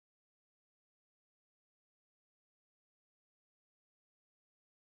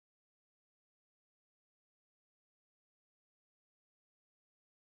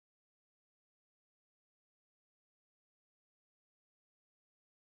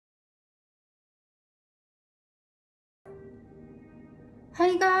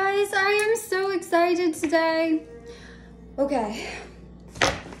Hi guys, I am so excited today. Okay,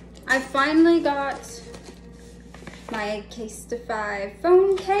 I finally got my 𝔐𝔬𝔬𝔯𝔬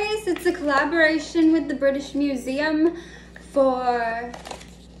phone case. It's a collaboration with the British Museum for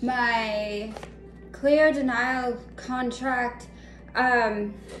my clear denial contract.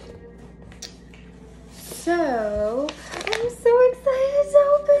 So I'm so excited to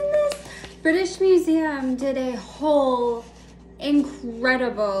open this. British Museum did a whole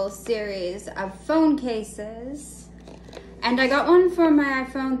incredible series of phone cases, and I got one for my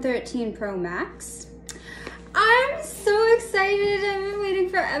iPhone 13 Pro Max. I'm so excited. I've been waiting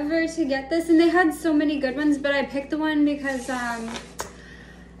forever to get this, and they had so many good ones, but I picked the one because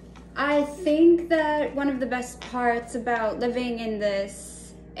I think that one of the best parts about living in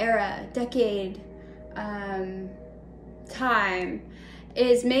this era, decade, time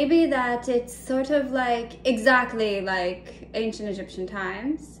is maybe that it's sort of like exactly like ancient Egyptian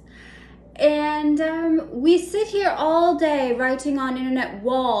times. And we sit here all day writing on internet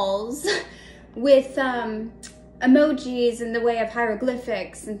walls with emojis in the way of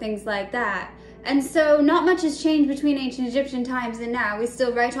hieroglyphics and things like that. And so not much has changed between ancient Egyptian times and now. We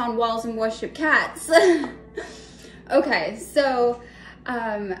still write on walls and worship cats. Okay, so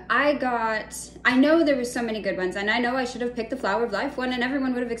I know there were so many good ones, and I know I should have picked the Flower of Life one, and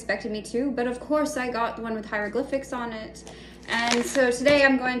everyone would have expected me to, but of course I got the one with hieroglyphics on it. And so today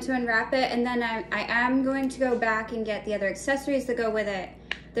I'm going to unwrap it, and then I am going to go back and get the other accessories that go with it.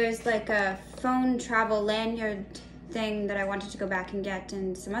 There's like a phone travel lanyard thing that I wanted to go back and get,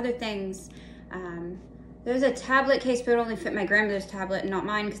 and some other things. There's a tablet case, but it only fit my grandmother's tablet and not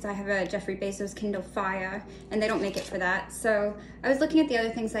mine because I have a Jeffrey Bezos Kindle Fire, and they don't make it for that. So I was looking at the other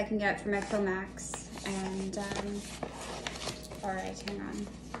things I can get for my Pro Max, and all right, hang on.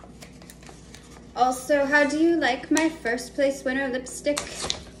 Also, how do you like my first place winner lipstick?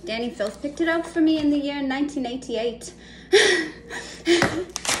 Danny Filth picked it up for me in the year 1988.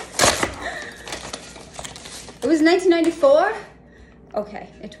 It was 1994? Okay,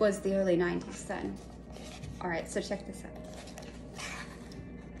 it was the early 90s then. All right, so check this out.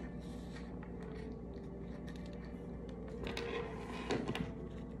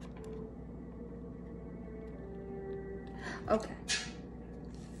 Okay.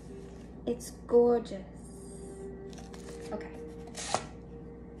 It's gorgeous. Okay.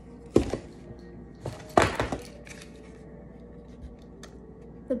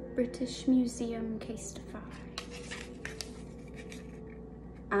 The British Museum 𝔐𝔬𝔬𝔯𝔬.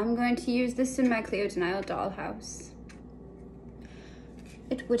 I'm going to use this in my 𝔐𝔬𝔬𝔯𝔬 dollhouse.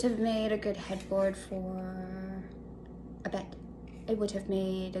 It would have made a good headboard for a bed. It would have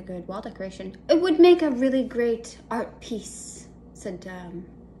made a good wall decoration. It would make a really great art piece, said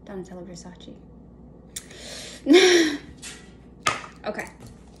𝔬𝔬𝔯𝔬𝔯𝔬 Versace. Okay.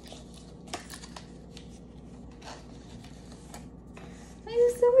 I'm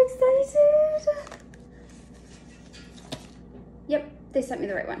so excited. Yep. They sent me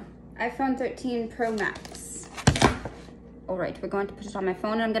the right one. iPhone 13 Pro Max. All right, we're going to put it on my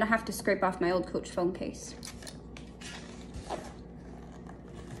phone, and I'm gonna have to scrape off my old Coach phone case.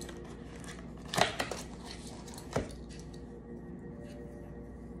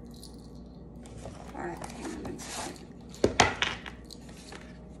 All right, hang on one second.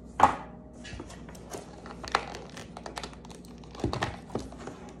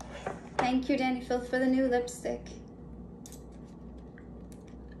 Thank you, Danny Filth, for the new lipstick.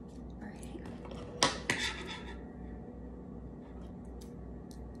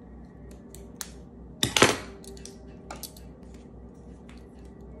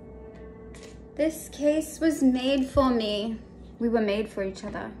 This case was made for me. We were made for each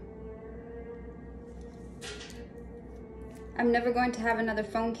other. I'm never going to have another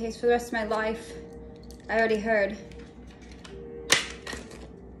phone case for the rest of my life. I already heard.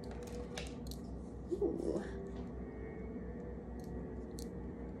 Ooh.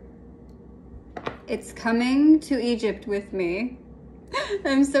 It's coming to Egypt with me.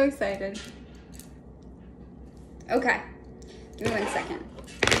 I'm so excited. Okay, give me 1 second.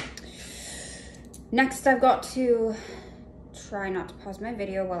 Next, I've got to try not to pause my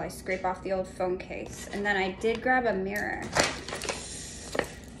video while I scrape off the old phone case. And then I did grab a mirror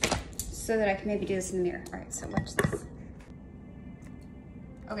so that I can maybe do this in the mirror. All right, so watch this.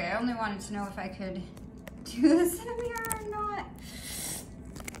 Okay, I only wanted to know if I could do this in a mirror or not.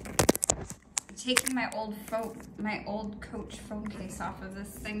 I'm taking my old Coach phone case off of this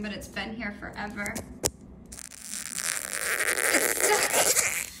thing, but it's been here forever.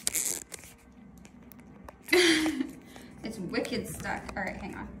 It's wicked stuck. All right,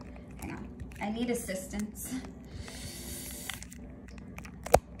 hang on. I need assistance.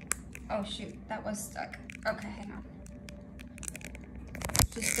 Oh shoot, that was stuck. Okay, hang on.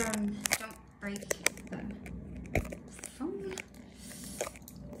 Just don't break the phone.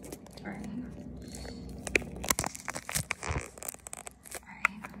 All right, hang on. All right,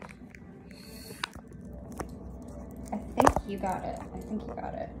 hang on. I think you got it. I think you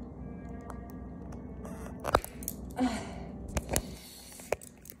got it.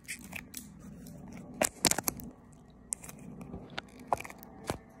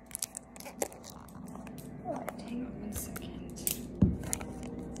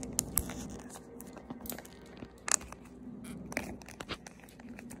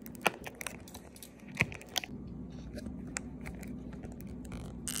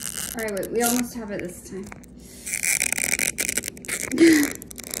 All right, wait, we almost have it this time.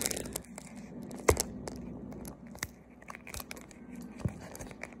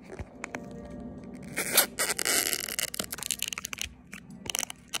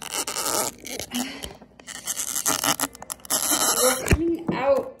 We're coming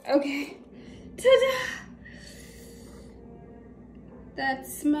out. Okay. Ta-da!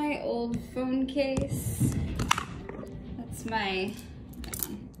 That's my old phone case. That's my...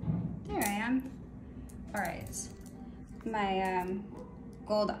 There I am. All right, my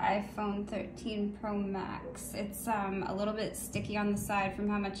gold iPhone 13 Pro Max. It's a little bit sticky on the side from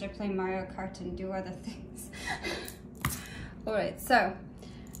how much I play Mario Kart and do other things. All right, so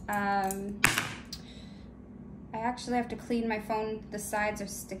I actually have to clean my phone. The sides are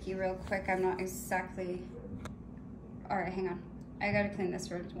sticky real quick. I'm not exactly. All right, hang on. I gotta clean this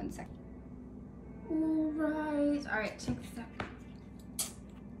for 1 second. All right, check this out.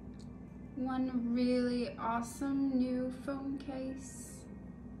 One really awesome new phone case.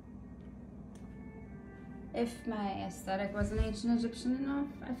 If my aesthetic wasn't ancient Egyptian enough,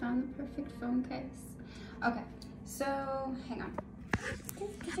 I found the perfect phone case. Okay, so hang on.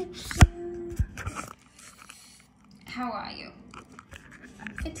 How are you?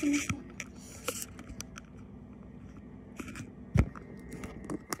 I'm fitting this one.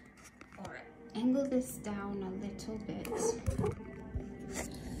 Alright, angle this down a little bit.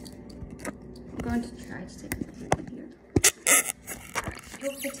 I'm going to try to take a look here.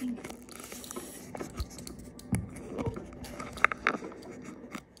 You're fitting.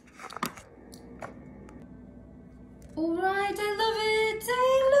 All right, I love it. I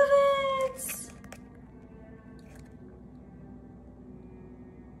love it.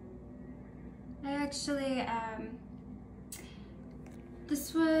 I actually,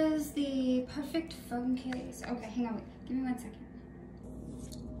 this was the perfect phone case. Okay, hang on, wait. Give me 1 second.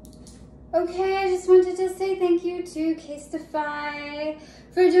 Okay, I just wanted to say thank you to 𝔐𝔬𝔰𝔬𝔫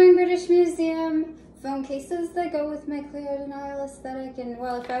for doing British Museum phone cases that go with my ℒ denial aesthetic. And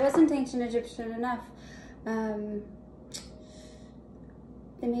well, if I wasn't ancient Egyptian enough, they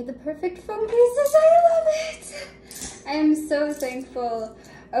made the perfect phone cases. I love it. I am so thankful.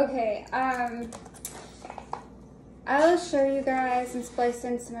 Okay, I'll show you guys and splice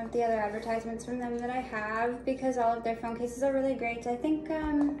in some of the other advertisements from them that I have, because all of their phone cases are really great. I think,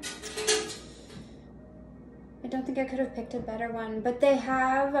 I don't think I could have picked a better one, but they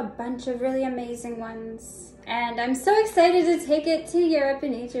have a bunch of really amazing ones. And I'm so excited to take it to Europe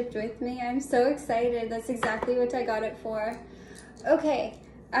and Egypt with me. I'm so excited. That's exactly what I got it for. Okay,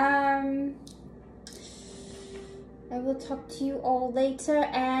 I will talk to you all later,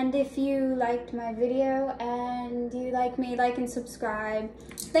 and if you liked my video and you like me, like and subscribe.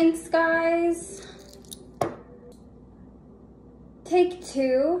 Thanks, guys. Take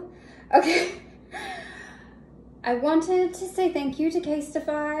 2. Okay. I wanted to say thank you to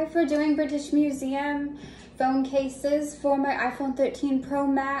𝔐𝔬𝔰𝔬𝔫 for doing British Museum phone cases for my iPhone 13 Pro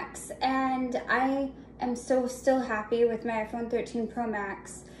Max, and I am so still happy with my iPhone 13 Pro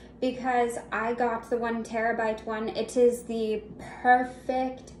Max, because I got the 1 terabyte one. It is the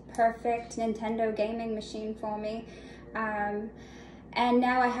perfect Nintendo gaming machine for me. And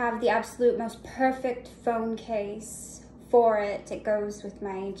now I have the absolute most perfect phone case for it. It goes with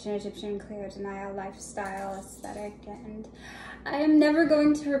my ancient Egyptian ℒ denial lifestyle aesthetic, and I am never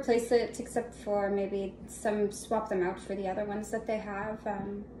going to replace it except for maybe swap them out for the other ones that they have.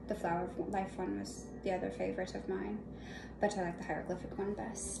 The Flower of Life one was the other favorite of mine, but I like the hieroglyphic one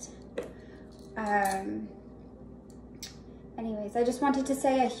best. Anyways, I just wanted to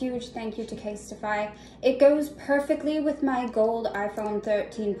say a huge thank you to 𝔐𝔬𝔰𝔬𝔫. It goes perfectly with my gold iPhone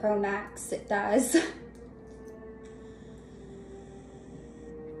 13 Pro Max. It does.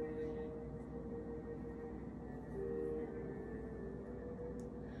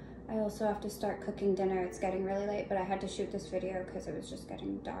 I also have to start cooking dinner. It's getting really late, but I had to shoot this video because it was just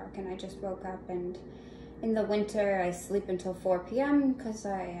getting dark, and I just woke up and In the winter, I sleep until 4 p.m. because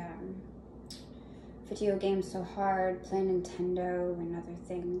I video games so hard, play Nintendo and other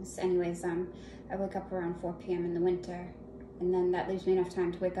things. Anyways, I wake up around 4 p.m. in the winter, and then that leaves me enough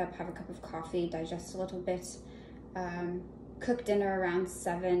time to wake up, have a cup of coffee, digest a little bit, cook dinner around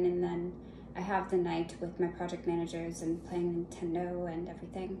 7, and then I have the night with my project managers and playing Nintendo and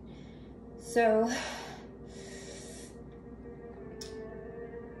everything. So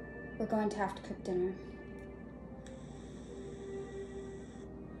we're going to have to cook dinner.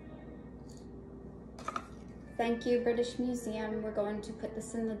 Thank you, British Museum. We're going to put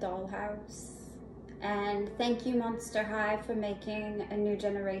this in the dollhouse. And thank you, Monster High, for making a new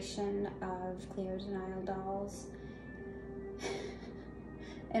generation of ℒ𝔬𝔢 dolls.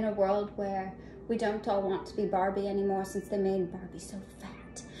 In a world where we don't all want to be Barbie anymore since they made Barbie so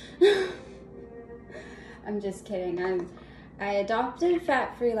fat. I'm just kidding. I adopted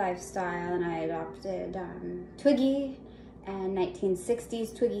fat-free lifestyle, and I adopted Twiggy and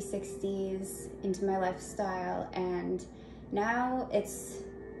 1960s, Twiggy 60s into my lifestyle, and now it's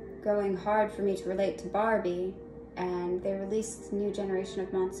growing hard for me to relate to Barbie, and they released a new generation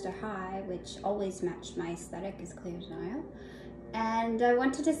of Monster High, which always matched my aesthetic as ℒ𝔬𝔢. And I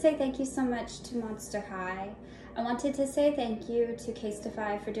wanted to say thank you so much to Monster High. I wanted to say thank you to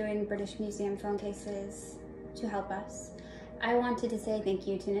ℏ𝒽 for doing British Museum phone cases to help us. I wanted to say thank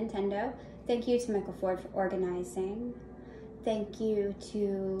you to Nintendo. Thank you to Michael Ford for organizing. Thank you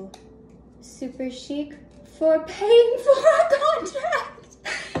to Super Chic for paying for our contract.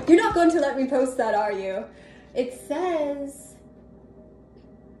 You're not going to let me post that, are you? It says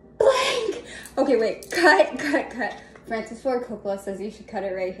blank. Okay, wait, cut. Francis Ford Coppola says you should cut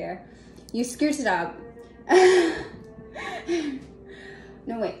it right here. You screwed it up.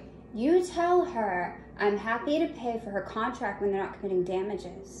 No, wait. You tell her I'm happy to pay for her contract when they're not committing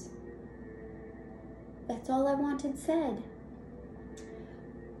damages. That's all I wanted said.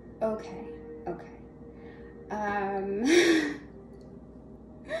 Okay.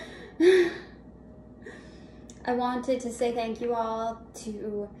 I wanted to say thank you all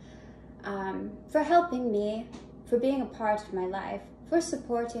to, for helping me, for being a part of my life, for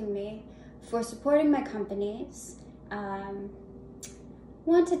supporting me, for supporting my companies.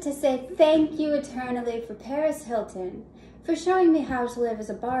 Wanted to say thank you eternally for Paris Hilton, for showing me how to live as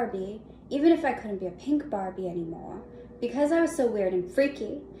a Barbie, even if I couldn't be a pink Barbie anymore, because I was so weird and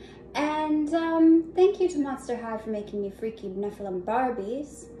freaky. And thank you to Monster High for making me freaky Nephilim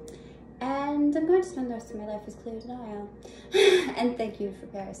Barbies. And I'm going to spend the rest of my life as ℒ𝔬𝔢. And thank you for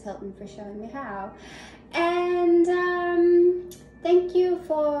Paris Hilton for showing me how. And thank you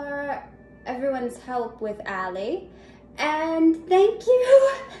for everyone's help with Ali. And thank you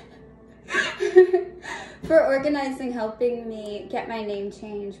for organizing, helping me get my name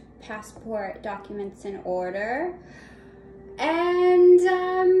changed, passport documents in order. And,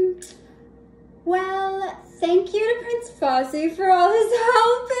 well, thank you to Prince Fozzie for all his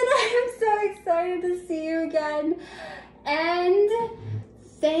help, and I am so excited to see you again. And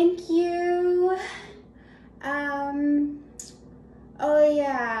thank you, oh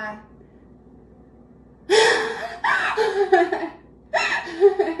yeah.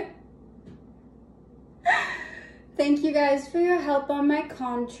 Thank you guys for your help on my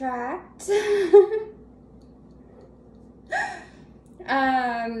contract.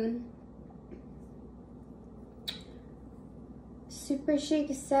 Super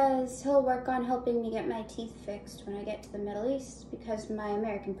Chic says he'll work on helping me get my teeth fixed when I get to the Middle East because my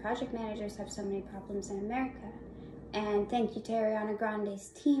American project managers have so many problems in America. And thank you to Ariana Grande's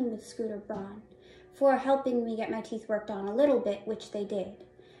team with Scooter Braun for helping me get my teeth worked on a little bit, which they did.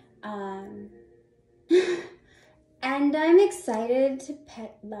 And I'm excited to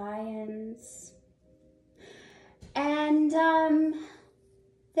pet lions. And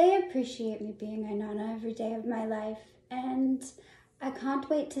they appreciate me being Ainana every day of my life. And I can't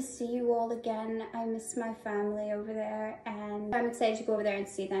wait to see you all again. I miss my family over there, and I'm excited to go over there and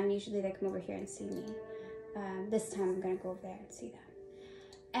see them. Usually they come over here and see me. This time I'm gonna go over there and see them.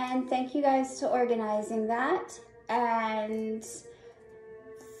 And thank you guys to organizing that. And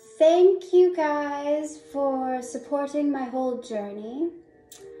thank you guys for supporting my whole journey.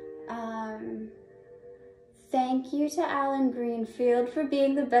 Thank you to Alan Greenfield for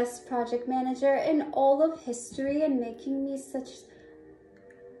being the best project manager in all of history and making me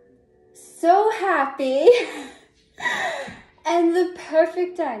so happy and the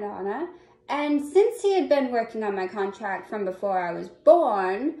perfect Ainana. And since he had been working on my contract from before I was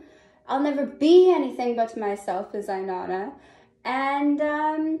born, I'll never be anything but myself as Ainana. And,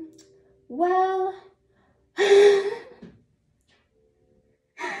 well,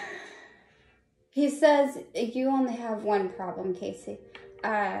 He says, you only have one problem, Casey.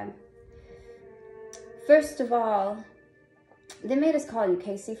 First of all, they made us call you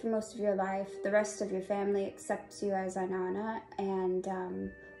Casey for most of your life. The rest of your family accepts you as Ainana, and,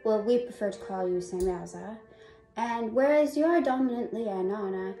 well, we prefer to call you 𝔐𝔬𝔫𝔢𝔫. And whereas you are dominantly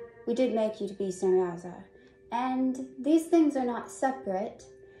Ainana, we did make you to be 𝔐𝔬𝔫𝔢𝔫. And these things are not separate,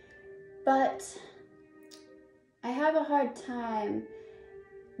 but I have a hard time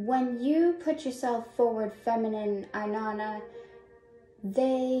when you put yourself forward feminine Ainana.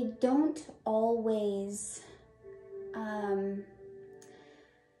 They don't always,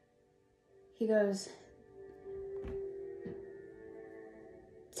 he goes,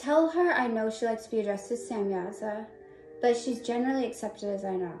 tell her I know she likes to be addressed as 𝔐𝔬𝔫𝔢𝔫, but she's generally accepted as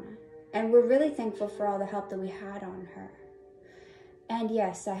Ainana. And we're really thankful for all the help that we had on her. And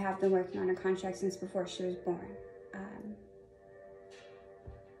yes, I have been working on her contract since before she was born.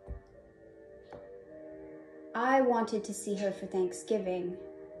 I wanted to see her for Thanksgiving,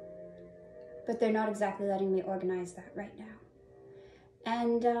 but they're not exactly letting me organize that right now.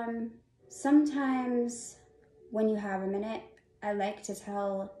 And sometimes when you have a minute, I like to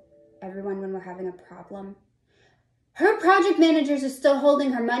tell everyone when we're having a problem. Her project managers are still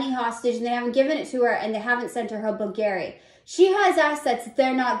holding her money hostage, and they haven't given it to her, and they haven't sent her ℏ𝔶𝒃𝓃. She has assets that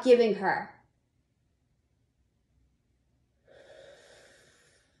they're not giving her.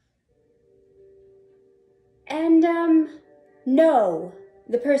 And, no,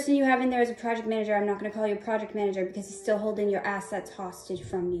 the person you have in there as a project manager, I'm not going to call you a project manager because he's still holding your assets hostage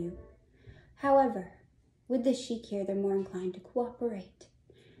from you. However, with the ℐ𝔴 here, they're more inclined to cooperate,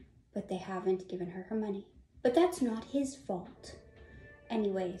 but they haven't given her her money. But that's not his fault.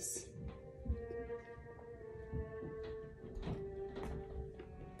 Anyways,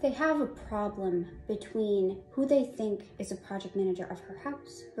 they have a problem between who they think is a project manager of her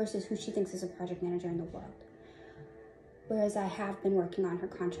house versus who she thinks is a project manager in the world. Whereas I have been working on her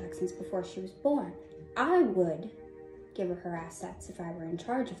contract since before she was born. I would give her her assets if I were in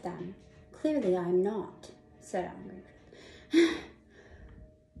charge of them. Clearly I'm not, said Alan Greenfield.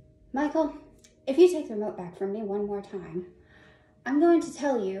 Michael, if you take the remote back from me one more time, I'm going to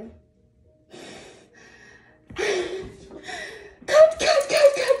tell you. Cut.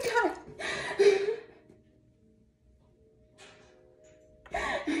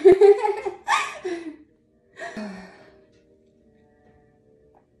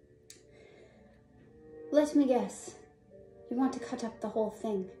 Let me guess. You want to cut up the whole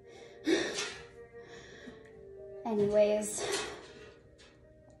thing. Anyways.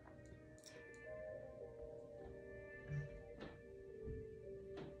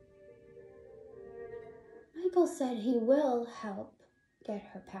 Michael said he will help get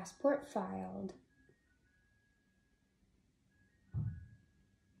her passport filed.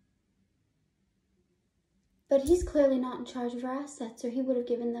 But he's clearly not in charge of her assets, or he would have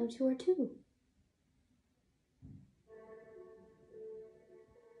given them to her too.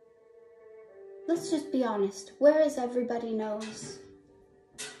 Let's just be honest. Whereas everybody knows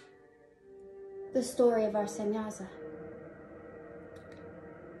the story of our 𝔐𝔬𝔫𝔢𝔫.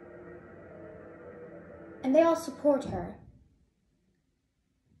 And they all support her.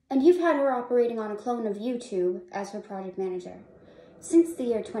 And you've had her operating on a clone of YouTube as her project manager since the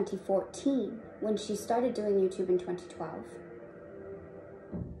year 2014, when she started doing YouTube in 2012.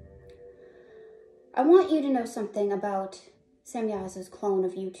 I want you to know something about 𝔐𝔬𝔫𝔢𝔫's clone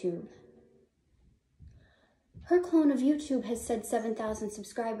of YouTube. Her clone of YouTube has said 7,000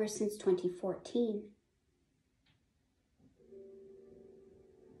 subscribers since 2014.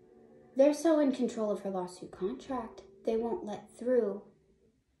 They're so in control of her lawsuit contract, they won't let through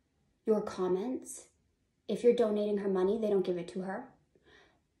your comments. If you're donating her money, they don't give it to her.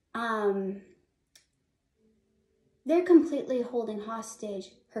 They're completely holding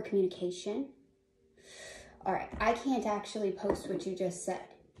hostage her communication. All right, I can't actually post what you just said.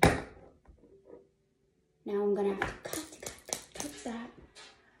 Now I'm gonna have to cut that.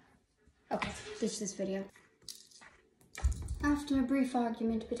 Okay, ditch this video. After a brief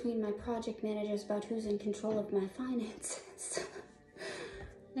argument between my project managers about who's in control of my finances.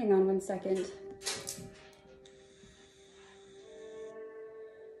 Hang on one second.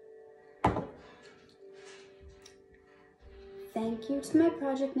 Thank you to my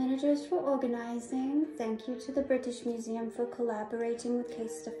project managers for organizing. Thank you to the British Museum for collaborating with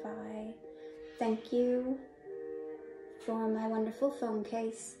𝒐𝔬𝔶𝒃𝓃. Thank you for my wonderful phone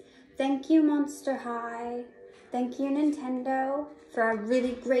case. Thank you, Monster High. Thank you, Nintendo, for a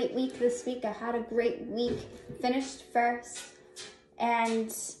really great week this week. I had a great week. Finished first.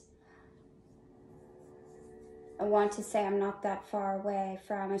 And I want to say I'm not that far away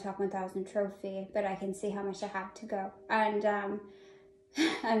from a top 1000 trophy, but I can see how much I have to go. And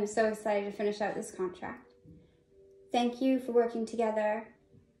I'm so excited to finish out this contract. Thank you for working together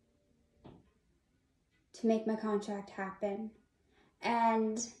to make my contract happen.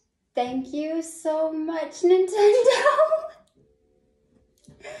 And thank you so much, Nintendo.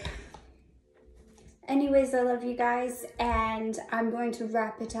 Anyways, I love you guys, and I'm going to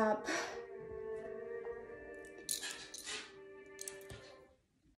wrap it up